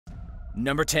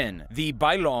Number 10. The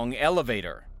Bailong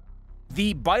Elevator.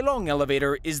 The Bailong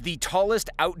Elevator is the tallest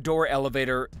outdoor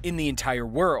elevator in the entire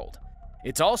world.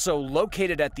 It's also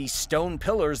located at the stone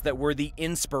pillars that were the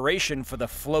inspiration for the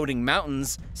floating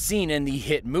mountains seen in the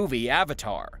hit movie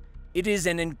Avatar. It is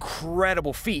an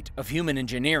incredible feat of human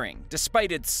engineering,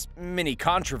 despite its many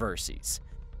controversies.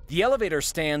 The elevator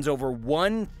stands over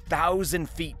 1,000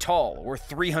 feet tall, or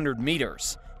 300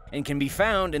 meters, and can be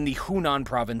found in the Hunan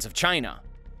province of China.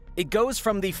 It goes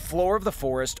from the floor of the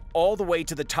forest all the way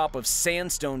to the top of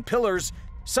sandstone pillars,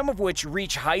 some of which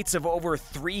reach heights of over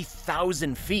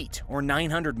 3,000 feet, or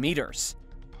 900 meters.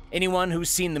 Anyone who's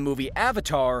seen the movie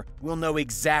Avatar will know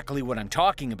exactly what I'm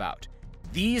talking about.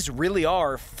 These really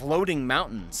are floating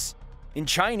mountains. In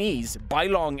Chinese,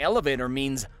 Bailong Elevator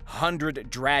means 100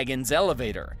 Dragons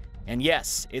Elevator. And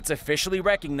yes, it's officially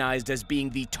recognized as being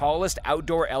the tallest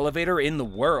outdoor elevator in the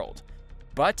world.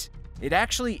 But it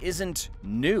actually isn't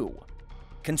new.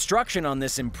 Construction on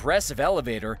this impressive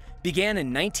elevator began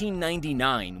in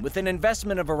 1999 with an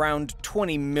investment of around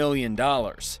 $20 million.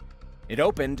 It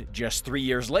opened just 3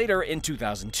 years later in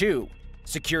 2002,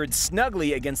 secured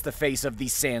snugly against the face of the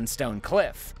sandstone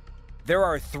cliff. There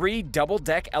are 3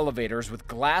 double-deck elevators with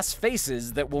glass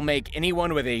faces that will make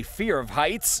anyone with a fear of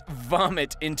heights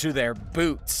vomit into their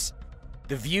boots.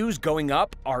 The views going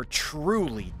up are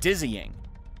truly dizzying.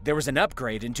 There was an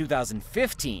upgrade in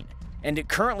 2015, and it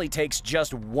currently takes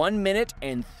just 1 minute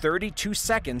and 32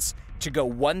 seconds to go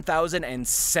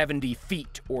 1,070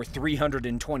 feet, or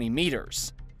 320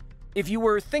 meters. If you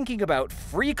were thinking about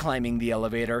free climbing the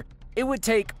elevator, it would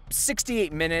take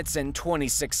 68 minutes and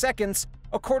 26 seconds,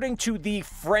 according to the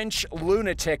French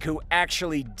lunatic who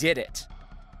actually did it.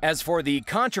 As for the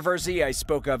controversy I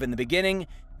spoke of in the beginning,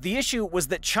 the issue was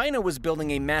that China was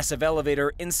building a massive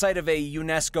elevator inside of a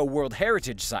UNESCO World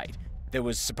Heritage Site that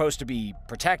was supposed to be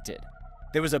protected.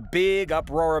 There was a big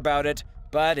uproar about it,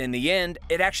 but in the end,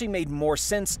 it actually made more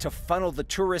sense to funnel the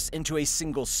tourists into a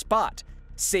single spot,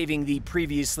 saving the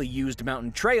previously used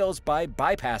mountain trails by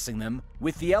bypassing them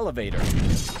with the elevator.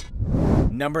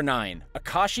 Number 9.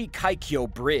 Akashi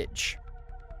Kaikyo Bridge.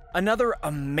 Another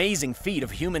amazing feat of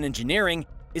human engineering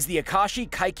is the Akashi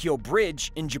Kaikyo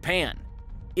Bridge in Japan.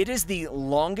 It is the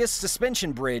longest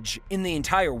suspension bridge in the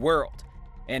entire world,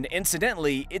 and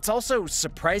incidentally, it's also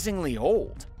surprisingly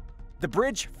old. The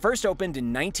bridge first opened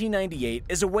in 1998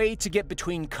 as a way to get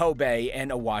between Kobe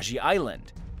and Awaji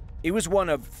Island. It was one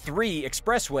of 3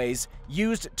 expressways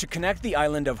used to connect the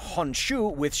island of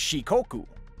Honshu with Shikoku.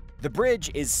 The bridge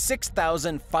is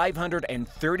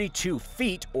 6,532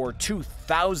 feet, or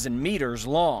 2,000 meters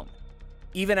long.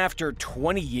 Even after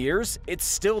 20 years, it's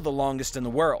still the longest in the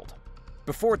world.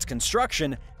 Before its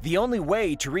construction, the only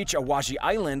way to reach Awaji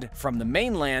Island from the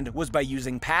mainland was by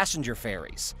using passenger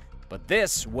ferries. But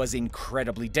this was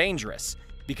incredibly dangerous,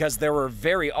 because there were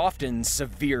very often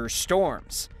severe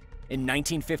storms. In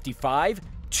 1955,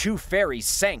 2 ferries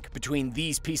sank between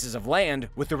these pieces of land,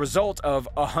 with the result of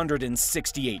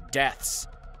 168 deaths.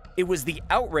 It was the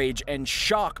outrage and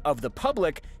shock of the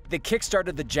public that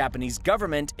kickstarted the Japanese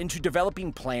government into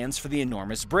developing plans for the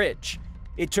enormous bridge.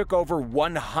 It took over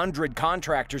 100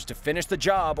 contractors to finish the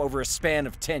job over a span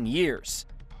of 10 years.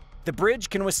 The bridge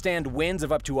can withstand winds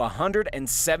of up to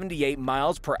 178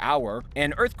 miles per hour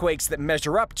and earthquakes that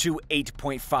measure up to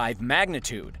 8.5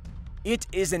 magnitude. It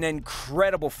is an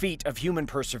incredible feat of human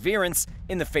perseverance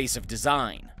in the face of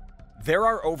design. There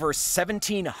are over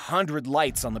 1,700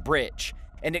 lights on the bridge,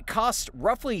 and it cost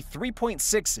roughly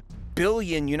 3.6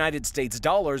 billion United States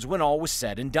dollars when all was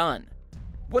said and done.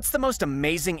 What's the most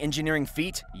amazing engineering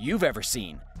feat you've ever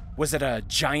seen? Was it a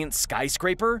giant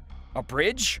skyscraper, a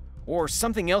bridge, or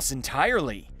something else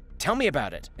entirely? Tell me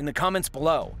about it in the comments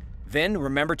below. Then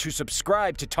remember to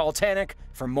subscribe to Talltanic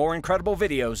for more incredible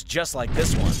videos just like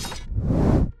this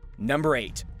one. Number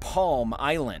 8. Palm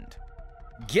Island.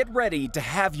 Get ready to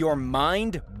have your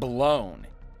mind blown.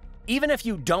 Even if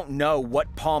you don't know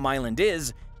what Palm Island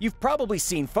is, you've probably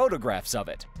seen photographs of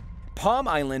it. Palm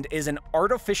Island is an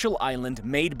artificial island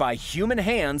made by human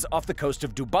hands off the coast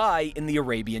of Dubai in the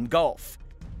Arabian Gulf.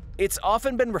 It's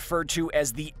often been referred to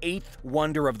as the 8th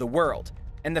wonder of the world,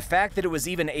 and the fact that it was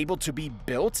even able to be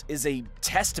built is a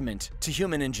testament to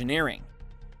human engineering.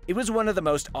 It was one of the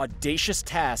most audacious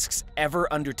tasks ever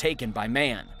undertaken by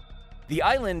man. The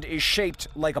island is shaped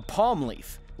like a palm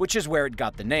leaf, which is where it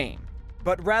got the name.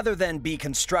 But rather than be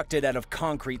constructed out of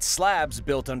concrete slabs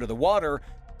built under the water,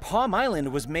 Palm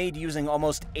Island was made using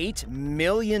almost 8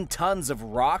 million tons of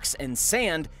rocks and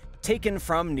sand taken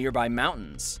from nearby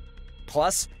mountains.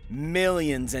 Plus,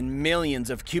 millions and millions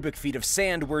of cubic feet of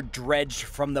sand were dredged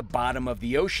from the bottom of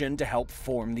the ocean to help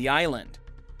form the island.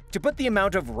 To put the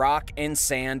amount of rock and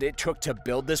sand it took to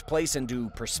build this place into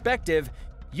perspective,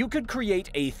 you could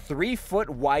create a 3-foot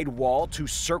wide wall to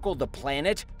circle the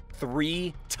planet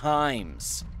 3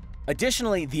 times.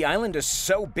 Additionally, the island is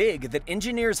so big that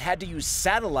engineers had to use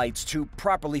satellites to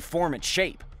properly form its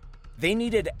shape. They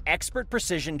needed expert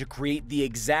precision to create the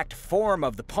exact form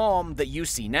of the palm that you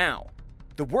see now.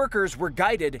 The workers were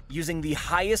guided using the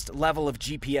highest level of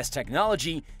GPS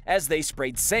technology as they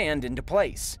sprayed sand into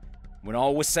place. When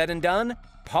all was said and done,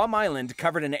 Palm Island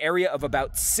covered an area of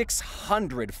about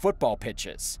 600 football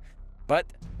pitches. But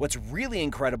what's really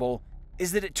incredible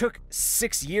is that it took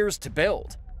 6 years to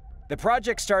build. The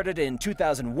project started in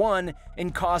 2001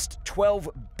 and cost $12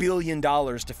 billion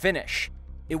to finish.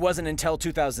 It wasn't until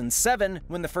 2007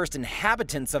 when the first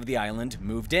inhabitants of the island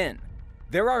moved in.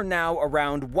 There are now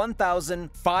around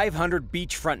 1,500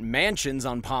 beachfront mansions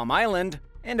on Palm Island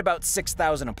and about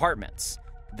 6,000 apartments.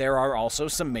 There are also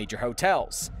some major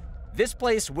hotels. This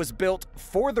place was built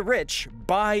for the rich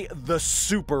by the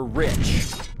super rich.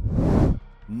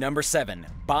 Number 7.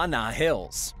 Bana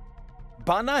Hills.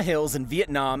 Bana Hills in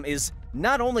Vietnam is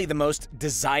not only the most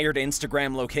desired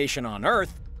Instagram location on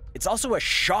Earth, it's also a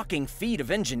shocking feat of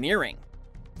engineering.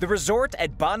 The resort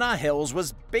at Bana Hills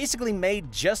was basically made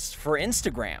just for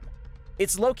Instagram.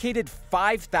 It's located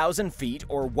 5,000 feet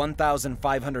or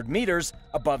 1,500 meters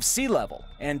above sea level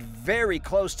and very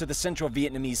close to the central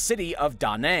Vietnamese city of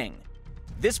Da Nang.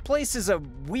 This place is a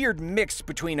weird mix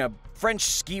between a French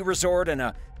ski resort and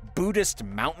a Buddhist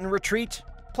mountain retreat,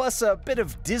 plus a bit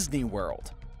of Disney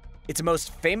World. Its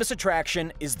most famous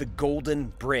attraction is the Golden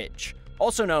Bridge,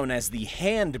 also known as the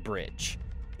Hand Bridge.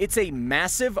 It's a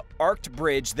massive arced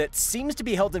bridge that seems to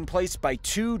be held in place by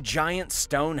 2 giant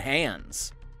stone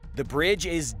hands. The bridge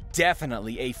is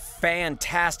definitely a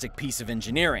fantastic piece of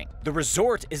engineering. The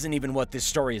resort isn't even what this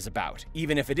story is about,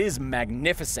 even if it is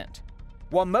magnificent.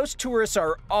 While most tourists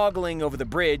are ogling over the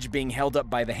bridge being held up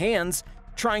by the hands,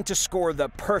 trying to score the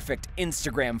perfect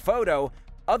Instagram photo,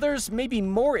 others may be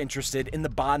more interested in the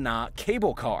Bana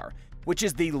cable car, which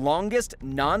is the longest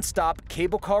non-stop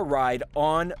cable car ride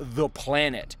on the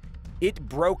planet. It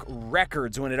broke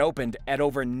records when it opened at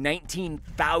over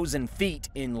 19,000 feet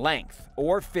in length,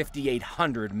 or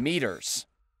 5,800 meters.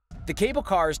 The cable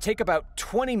cars take about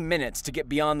 20 minutes to get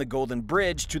beyond the Golden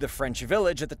Bridge to the French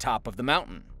village at the top of the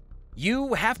mountain.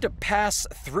 You have to pass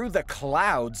through the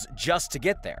clouds just to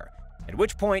get there, at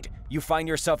which point you find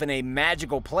yourself in a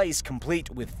magical place complete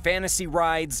with fantasy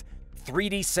rides,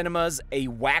 3D cinemas, a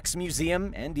wax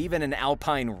museum, and even an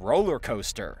alpine roller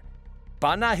coaster.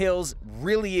 Bana Hills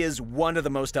really is one of the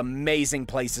most amazing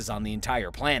places on the entire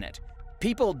planet.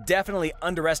 People definitely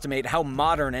underestimate how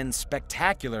modern and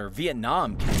spectacular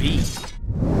Vietnam can be.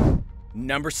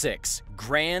 Number 6.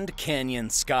 Grand Canyon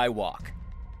Skywalk.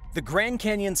 The Grand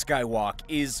Canyon Skywalk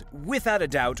is, without a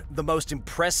doubt, the most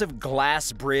impressive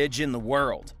glass bridge in the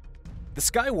world. The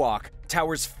Skywalk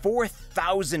towers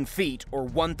 4,000 feet or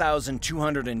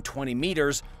 1,220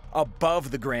 meters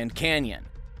above the Grand Canyon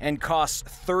and costs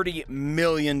 $30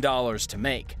 million to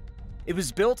make. It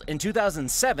was built in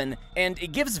 2007 and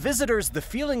it gives visitors the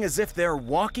feeling as if they're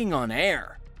walking on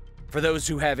air. For those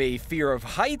who have a fear of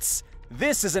heights,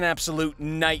 this is an absolute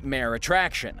nightmare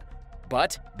attraction.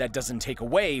 But that doesn't take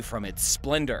away from its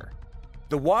splendor.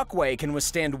 The walkway can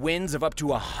withstand winds of up to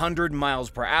 100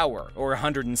 miles per hour or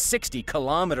 160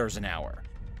 kilometers an hour.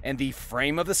 And the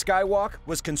frame of the skywalk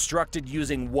was constructed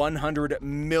using 100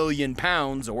 million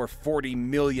pounds or 40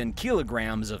 million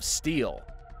kilograms of steel.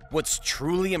 What's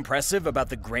truly impressive about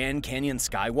the Grand Canyon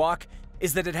Skywalk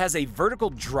is that it has a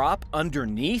vertical drop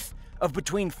underneath of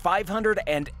between 500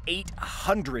 and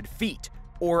 800 feet,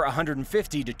 or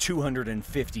 150 to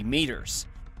 250 meters.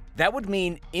 That would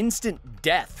mean instant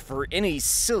death for any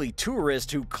silly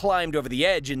tourist who climbed over the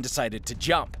edge and decided to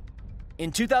jump.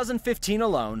 In 2015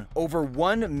 alone, over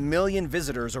 1 million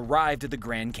visitors arrived at the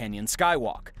Grand Canyon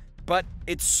Skywalk, but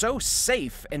it's so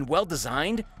safe and well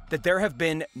designed that there have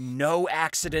been no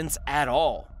accidents at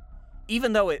all.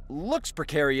 Even though it looks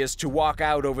precarious to walk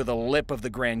out over the lip of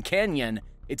the Grand Canyon,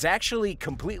 it's actually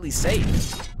completely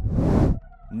safe.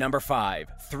 Number 5.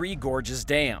 Three Gorges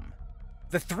Dam.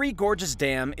 The Three Gorges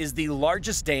Dam is the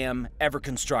largest dam ever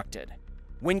constructed.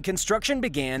 When construction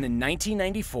began in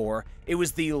 1994, it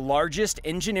was the largest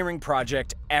engineering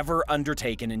project ever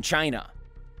undertaken in China.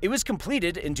 It was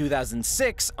completed in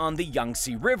 2006 on the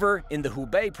Yangtze River in the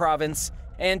Hubei province,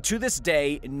 and to this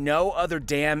day, no other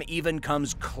dam even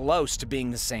comes close to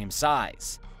being the same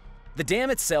size. The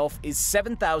dam itself is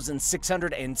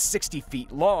 7,660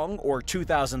 feet long, or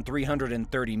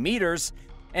 2,330 meters,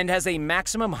 and has a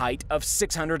maximum height of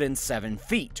 607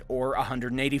 feet, or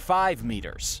 185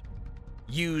 meters.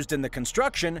 Used in the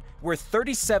construction were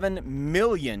 37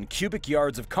 million cubic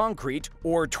yards of concrete,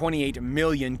 or 28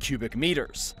 million cubic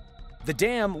meters. The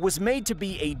dam was made to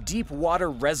be a deep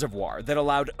water reservoir that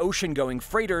allowed ocean-going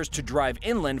freighters to drive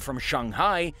inland from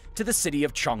Shanghai to the city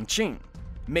of Chongqing,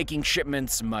 making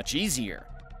shipments much easier.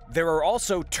 There are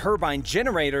also turbine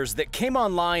generators that came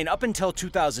online up until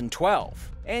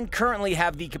 2012 and currently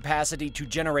have the capacity to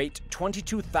generate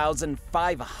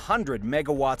 22,500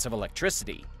 megawatts of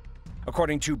electricity.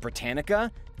 According to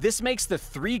Britannica, this makes the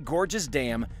Three Gorges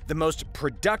Dam the most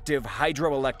productive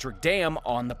hydroelectric dam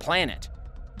on the planet.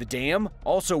 The dam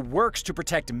also works to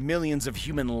protect millions of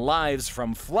human lives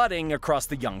from flooding across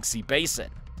the Yangtze Basin.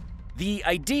 The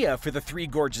idea for the Three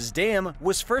Gorges Dam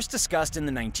was first discussed in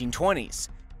the 1920s.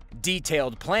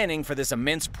 Detailed planning for this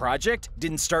immense project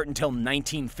didn't start until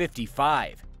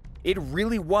 1955. It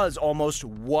really was almost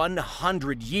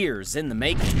 100 years in the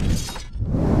making.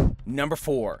 Number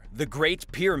 4. The Great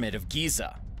Pyramid of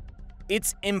Giza.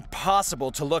 It's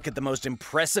impossible to look at the most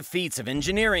impressive feats of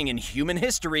engineering in human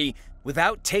history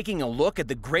without taking a look at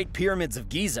the Great Pyramids of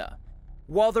Giza.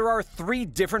 While there are 3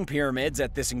 different pyramids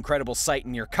at this incredible site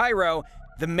near Cairo,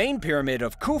 the main pyramid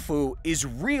of Khufu is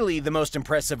really the most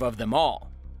impressive of them all.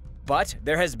 But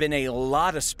there has been a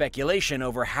lot of speculation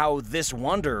over how this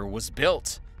wonder was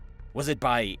built. Was it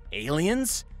by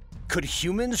aliens? Could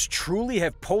humans truly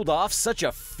have pulled off such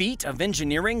a feat of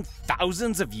engineering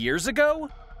thousands of years ago?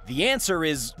 The answer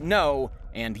is no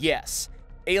and yes.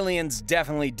 Aliens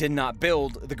definitely did not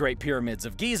build the Great Pyramids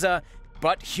of Giza,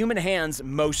 but human hands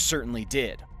most certainly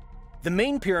did. The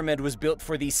main pyramid was built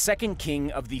for the second king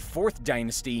of the 4th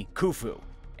dynasty, Khufu,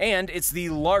 and it's the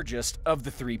largest of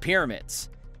the 3 pyramids.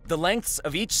 The lengths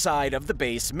of each side of the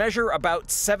base measure about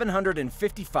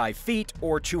 755 feet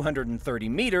or 230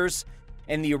 meters,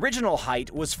 and the original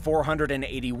height was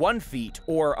 481 feet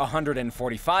or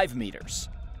 145 meters.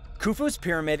 Khufu's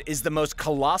pyramid is the most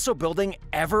colossal building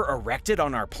ever erected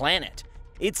on our planet.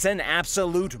 It's an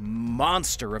absolute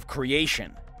monster of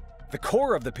creation. The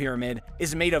core of the pyramid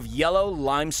is made of yellow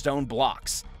limestone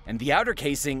blocks, and the outer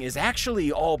casing is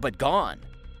actually all but gone.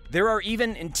 There are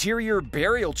even interior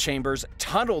burial chambers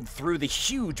tunneled through the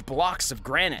huge blocks of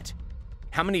granite.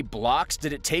 How many blocks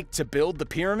did it take to build the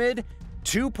pyramid?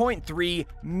 2.3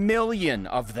 million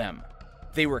of them.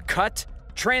 They were cut,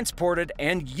 transported,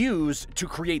 and used to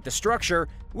create the structure,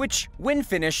 which, when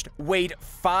finished, weighed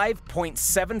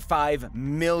 5.75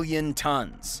 million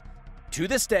tons. To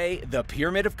this day, the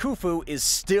Pyramid of Khufu is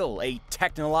still a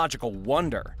technological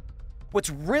wonder. What's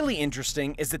really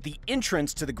interesting is that the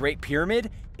entrance to the Great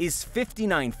Pyramid is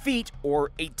 59 feet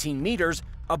or 18 meters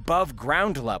above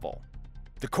ground level.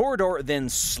 The corridor then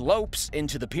slopes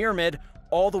into the pyramid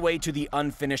all the way to the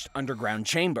unfinished underground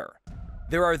chamber.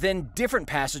 There are then different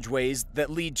passageways that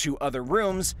lead to other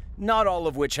rooms, not all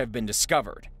of which have been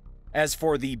discovered. As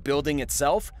for the building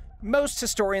itself, most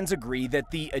historians agree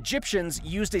that the Egyptians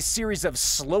used a series of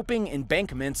sloping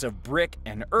embankments of brick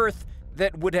and earth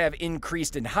that would have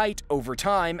increased in height over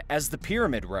time as the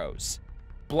pyramid rose.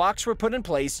 Blocks were put in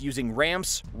place using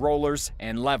ramps, rollers,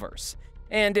 and levers.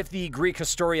 And if the Greek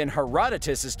historian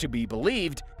Herodotus is to be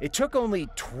believed, it took only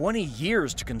 20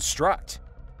 years to construct.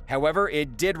 However,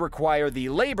 it did require the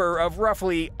labor of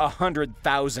roughly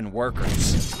 100,000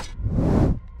 workers.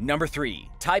 Number 3.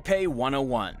 Taipei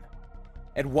 101.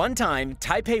 At one time,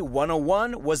 Taipei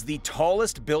 101 was the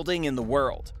tallest building in the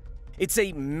world. It's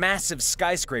a massive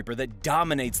skyscraper that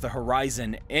dominates the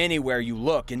horizon anywhere you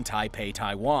look in Taipei,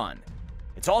 Taiwan.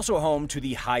 It's also home to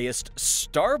the highest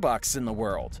Starbucks in the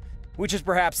world, which is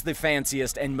perhaps the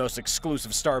fanciest and most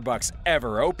exclusive Starbucks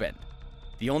ever opened.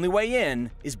 The only way in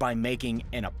is by making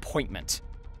an appointment.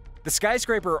 The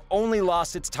skyscraper only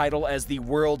lost its title as the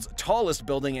world's tallest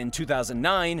building in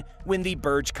 2009 when the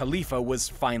Burj Khalifa was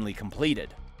finally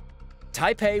completed.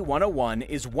 Taipei 101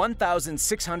 is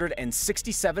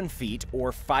 1,667 feet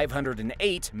or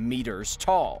 508 meters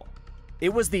tall.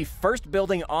 It was the first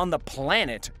building on the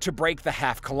planet to break the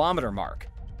half-kilometer mark.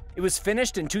 It was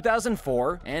finished in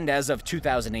 2004 and as of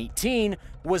 2018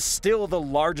 was still the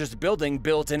largest building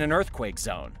built in an earthquake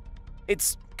zone.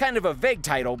 It's kind of a vague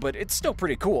title, but it's still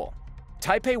pretty cool.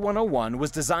 Taipei 101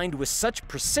 was designed with such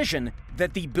precision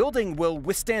that the building will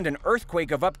withstand an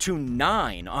earthquake of up to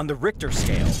 9 on the Richter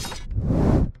scale.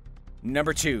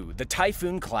 Number 2. The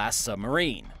Typhoon-class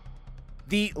submarine.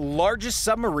 The largest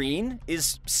submarine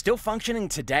is still functioning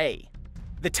today.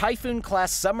 The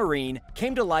Typhoon-class submarine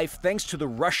came to life thanks to the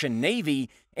Russian Navy,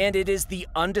 and it is the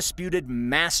undisputed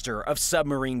master of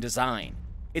submarine design.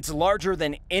 It's larger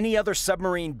than any other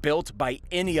submarine built by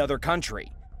any other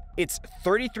country. It's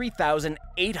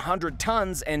 33,800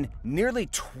 tons and nearly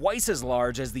twice as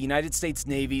large as the United States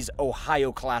Navy's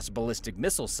Ohio-class ballistic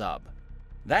missile sub.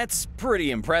 That's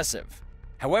pretty impressive.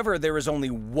 However, there is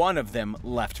only one of them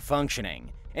left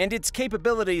functioning, and its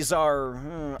capabilities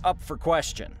are up for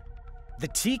question. The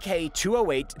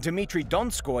TK-208 Dmitry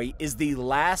Donskoy is the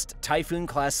last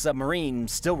Typhoon-class submarine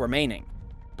still remaining.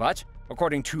 But,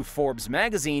 according to Forbes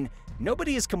magazine,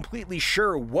 nobody is completely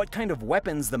sure what kind of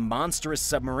weapons the monstrous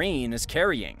submarine is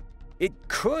carrying. It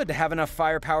could have enough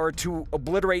firepower to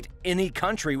obliterate any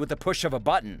country with the push of a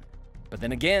button. But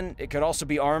then again, it could also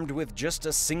be armed with just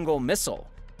a single missile.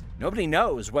 Nobody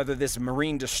knows whether this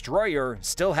marine destroyer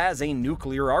still has a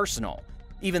nuclear arsenal,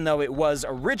 even though it was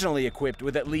originally equipped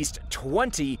with at least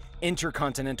 20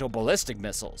 intercontinental ballistic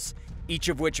missiles, each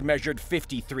of which measured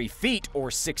 53 feet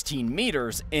or 16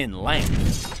 meters in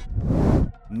length.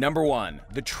 Number 1.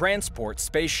 The Transport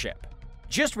Spaceship.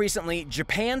 Just recently,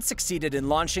 Japan succeeded in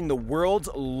launching the world's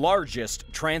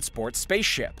largest transport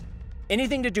spaceship.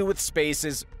 Anything to do with space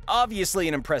is obviously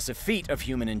an impressive feat of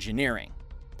human engineering.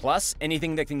 Plus,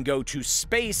 anything that can go to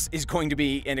space is going to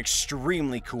be an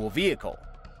extremely cool vehicle.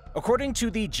 According to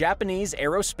the Japanese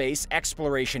Aerospace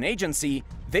Exploration Agency,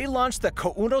 they launched the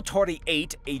Kounotori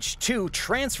 8 H2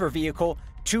 transfer vehicle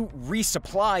to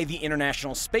resupply the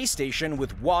International Space Station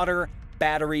with water,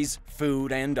 batteries,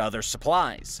 food, and other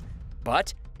supplies.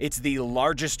 But it's the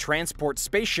largest transport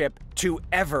spaceship to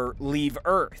ever leave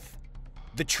Earth.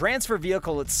 The transfer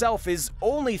vehicle itself is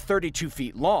only 32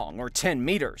 feet long, or 10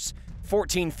 meters,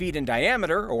 14 feet in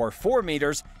diameter, or 4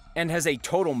 meters, and has a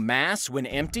total mass, when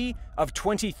empty, of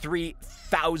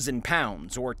 23,000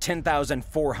 pounds, or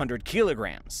 10,400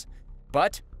 kilograms.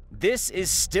 But this is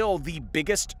still the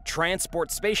biggest transport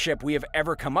spaceship we have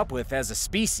ever come up with as a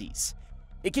species.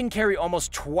 It can carry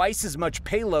almost twice as much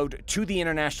payload to the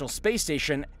International Space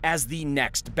Station as the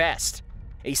next best.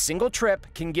 A single trip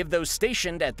can give those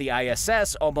stationed at the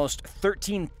ISS almost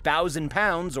 13,000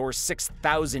 pounds, or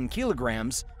 6,000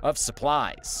 kilograms, of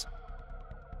supplies.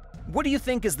 What do you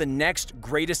think is the next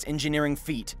greatest engineering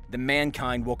feat that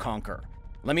mankind will conquer?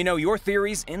 Let me know your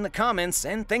theories in the comments,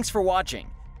 and thanks for watching.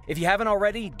 If you haven't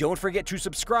already, don't forget to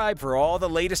subscribe for all the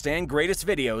latest and greatest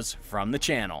videos from the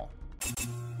channel.